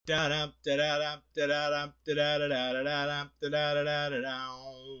What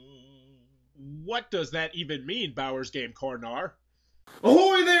does that even mean, Bowers Game Corner?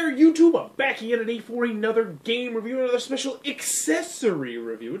 Ahoy there, YouTube! I'm back again today for another game review, another special accessory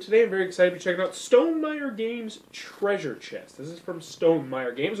review. Today I'm very excited to be checking out Stonemaier Games Treasure Chest. This is from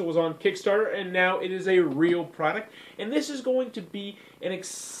Stonemaier Games. It was on Kickstarter, and now it is a real product. And this is going to be an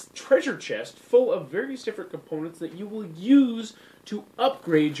treasure chest full of various different components that you will use to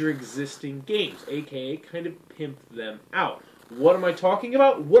upgrade your existing games, aka kind of pimp them out. What am I talking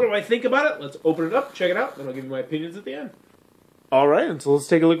about? What do I think about it? Let's open it up, check it out, then I'll give you my opinions at the end. Alright, and so let's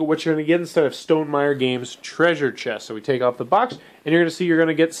take a look at what you're going to get instead of Stonemaier Games Treasure Chest. So we take off the box, and you're going to see you're going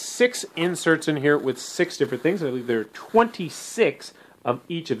to get 6 inserts in here with 6 different things. I believe there are 26 of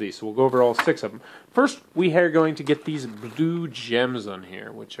each of these, so we'll go over all 6 of them. First, we are going to get these blue gems on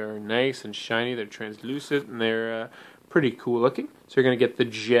here, which are nice and shiny. They're translucent, and they're pretty cool looking. So you're going to get the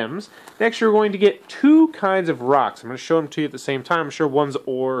gems. Next, you're going to get 2 kinds of rocks. I'm going to show them to you at the same time. I'm sure one's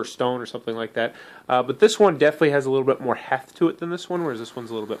ore or stone or something like that. But this one definitely has a little bit more heft to it than this one, whereas this one's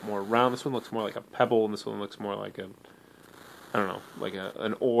a little bit more round. This one looks more like a pebble, and this one looks more like I don't know, like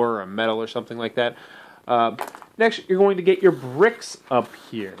an ore or a metal or something like that. Next, you're going to get your bricks up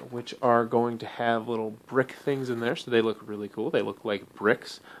here, which are going to have little brick things in there, so they look really cool. They look like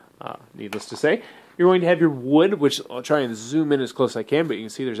bricks, needless to say. You're going to have your wood, which I'll try and zoom in as close as I can, but you can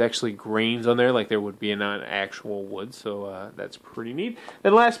see there's actually grains on there like there would be in an actual wood, so that's pretty neat.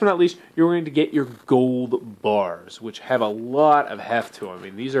 And last but not least, you're going to get your gold bars, which have a lot of heft to them. I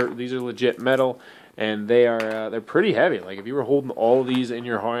mean, these are legit metal, and they're pretty heavy. Like if you were holding all of these in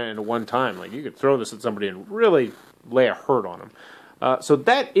your hand at one time, like you could throw this at somebody and really lay a hurt on them. So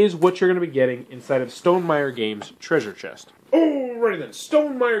that is what you're going to be getting inside of Stonemaier Games Treasure Chest. Alrighty then,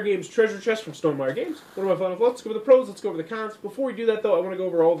 Stonemaier Games Treasure Chest from Stonemaier Games. What are my final thoughts? Let's go over the pros, let's go over the cons. Before we do that though, I want to go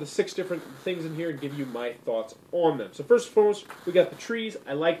over all the 6 different things in here and give you my thoughts on them. So first and foremost, we got the trees.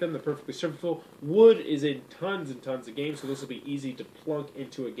 I like them, they're perfectly serviceable. Wood is in tons and tons of games, so this will be easy to plunk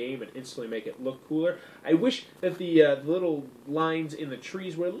into a game and instantly make it look cooler. I wish that the little lines in the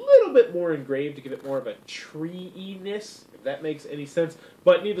trees were a little bit more engraved to give it more of a tree-iness, if that makes any sense.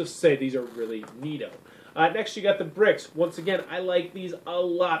 But needless to say, these are really neato. Next, you got the bricks. Once again, I like these a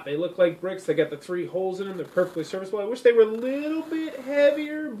lot. They look like bricks. They got the 3 holes in them. They're perfectly serviceable. I wish they were a little bit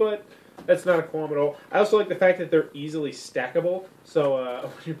heavier, but that's not a qualm at all. I also like the fact that they're easily stackable. So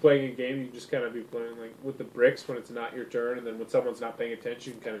when you're playing a game, you can just kind of be playing like with the bricks when it's not your turn, and then when someone's not paying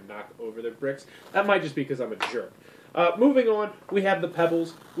attention, you can kind of knock over their bricks. That might just be because I'm a jerk. Moving on, we have the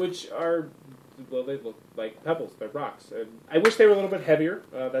pebbles, which are, well, they look like pebbles. They're rocks. And I wish they were a little bit heavier.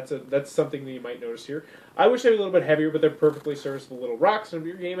 That's something that you might notice here. I wish they were a little bit heavier, but they're perfectly serviceable little rocks. And if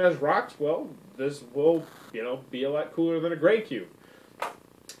your game has rocks, well, this will, be a lot cooler than a gray cube.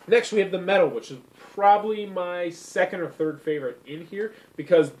 Next, we have the metal, which is probably my 2nd or 3rd favorite in here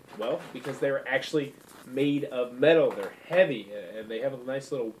because they're actually made of metal. They're heavy, and they have a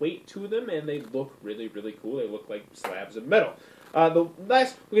nice little weight to them, and they look really, really cool. They look like slabs of metal.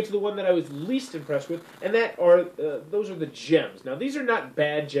 Last, we get to the one that I was least impressed with, and those are the gems. Now, these are not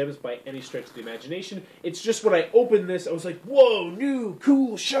bad gems by any stretch of the imagination. It's just when I opened this, I was like, whoa, new,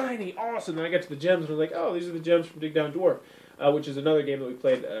 cool, shiny, awesome. Then I got to the gems, and I was like, oh, these are the gems from Dig Down Dwarf, which is another game that we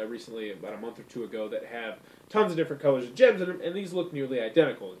played recently, about a month or 2 ago, that have tons of different colors of gems in them, and these look nearly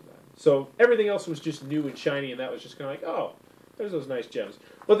identical. So everything else was just new and shiny, and that was just kind of like, oh, there's those nice gems.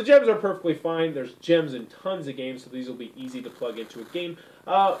 But the gems are perfectly fine. There's gems in tons of games, so these will be easy to plug into a game.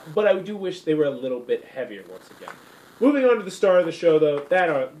 But I do wish they were a little bit heavier once again. Moving on to the star of the show, though,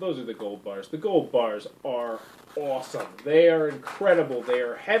 those are the gold bars. The gold bars are awesome. They are incredible. They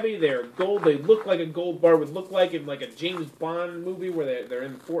are heavy. They are gold. They look like a gold bar would look like in like a James Bond movie where they're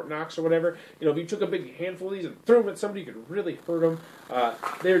in Fort Knox or whatever. If you took a big handful of these and threw them at somebody, you could really hurt them.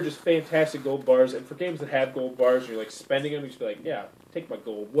 They're just fantastic gold bars. And for games that have gold bars, you're like spending them, you just be like, yeah, take my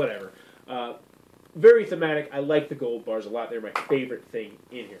gold, whatever. Very thematic. I like the gold bars a lot. They're my favorite thing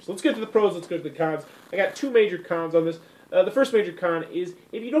in here. So let's get to the pros. Let's go to the cons. I got 2 major cons on this. The first major con is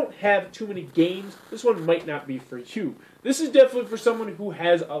if you don't have too many games, this one might not be for you. This is definitely for someone who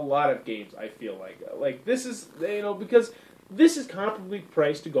has a lot of games, I feel like. Like, this is, because this is comparably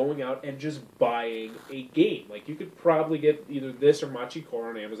priced to going out and just buying a game. Like, you could probably get either this or Machi Core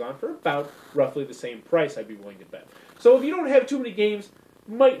on Amazon for about roughly the same price, I'd be willing to bet. So if you don't have too many games,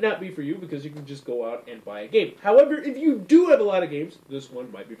 might not be for you because you can just go out and buy a game. However, if you do have a lot of games, this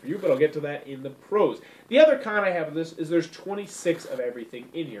one might be for you, but I'll get to that in the pros. The other con I have of this is there's 26 of everything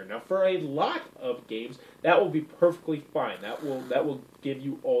in here. Now, for a lot of games, that will be perfectly fine. That will give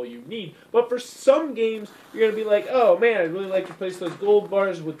you all you need. But for some games, you're going to be like, oh man, I'd really like to place those gold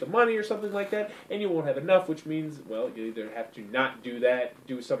bars with the money or something like that, and you won't have enough, which means, well, you either have to not do that,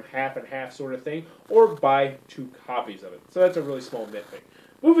 do some half and half sort of thing, or buy 2 copies of it. So that's a really small nitpick.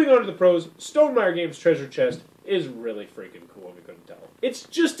 Moving on to the pros, Stonemaier Games Treasure Chest is really freaking cool, if you couldn't tell. It's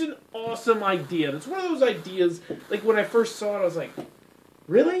just an awesome idea. It's one of those ideas, like when I first saw it, I was like,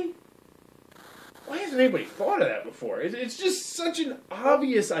 really? Why hasn't anybody thought of that before? It's just such an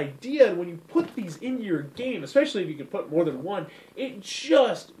obvious idea, and when you put these into your game, especially if you can put more than one, it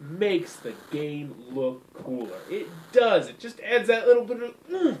just makes the game look cooler. It does. It just adds that little bit of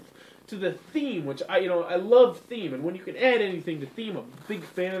oomph to the theme, which I love theme, and when you can add anything to theme, I'm a big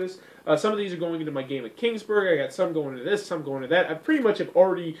fan of this. Some of these are going into my game at Kingsburg. I got some going into this, some going into that. I pretty much have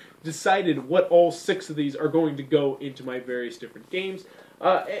already decided what all 6 of these are going to go into my various different games.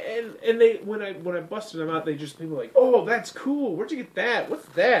 And they when I busted them out, people were like, oh, that's cool. Where'd you get that? What's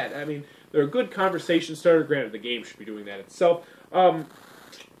that? I mean, they're a good conversation starter. Granted, the game should be doing that itself.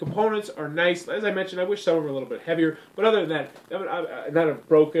 Components are nice. As I mentioned, I wish some were a little bit heavier, but other than that, not have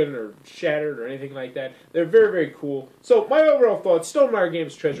broken or shattered or anything like that. They're very, very cool. So my overall thoughts, Stonemaier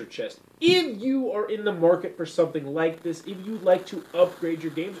Games Treasure Chest. If you are in the market for something like this, if you'd like to upgrade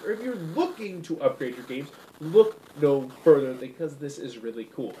your games, or if you're looking to upgrade your games, look no further because this is really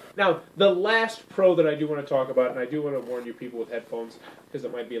cool. Now, the last pro that I do want to talk about, and I do want to warn you people with headphones because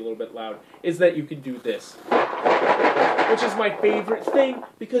it might be a little bit loud, is that you can do this. Which is my favorite thing,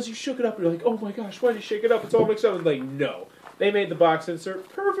 because you shook it up and you're like, oh my gosh, why did you shake it up? It's all mixed up. It's like, no. They made the box insert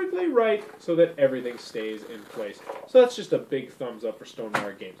perfectly right so that everything stays in place. So that's just a big thumbs up for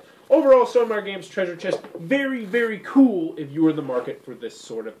Stonemaier Games. Overall, Stonemaier Games Treasure Chest, very, very cool if you are in the market for this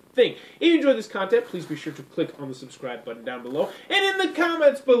sort of thing. If you enjoyed this content, please be sure to click on the subscribe button down below. And in the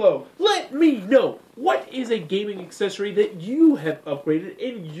comments below, let me know what is a gaming accessory that you have upgraded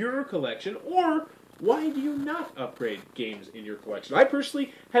in your collection, or why do you not upgrade games in your collection? I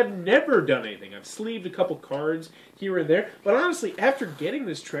personally have never done anything. I've sleeved a couple cards here and there, but honestly, after getting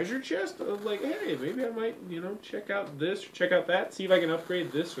this treasure chest, I was like, hey, maybe I might, check out this, or check out that, see if I can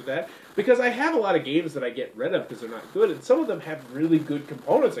upgrade this or that, because I have a lot of games that I get rid of because they're not good, and some of them have really good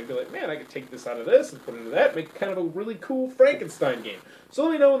components. I can be like, man, I could take this out of this and put it into that, make kind of a really cool Frankenstein game. So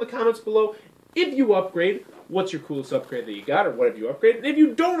let me know in the comments below if you upgrade. What's your coolest upgrade that you got, or what have you upgraded? And if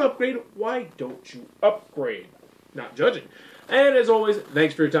you don't upgrade, why don't you upgrade? Not judging. And as always,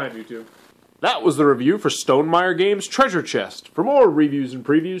 thanks for your time, YouTube. That was the review for Stonemaier Games Treasure Chest. For more reviews and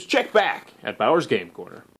previews, check back at Bauer's Game Corner.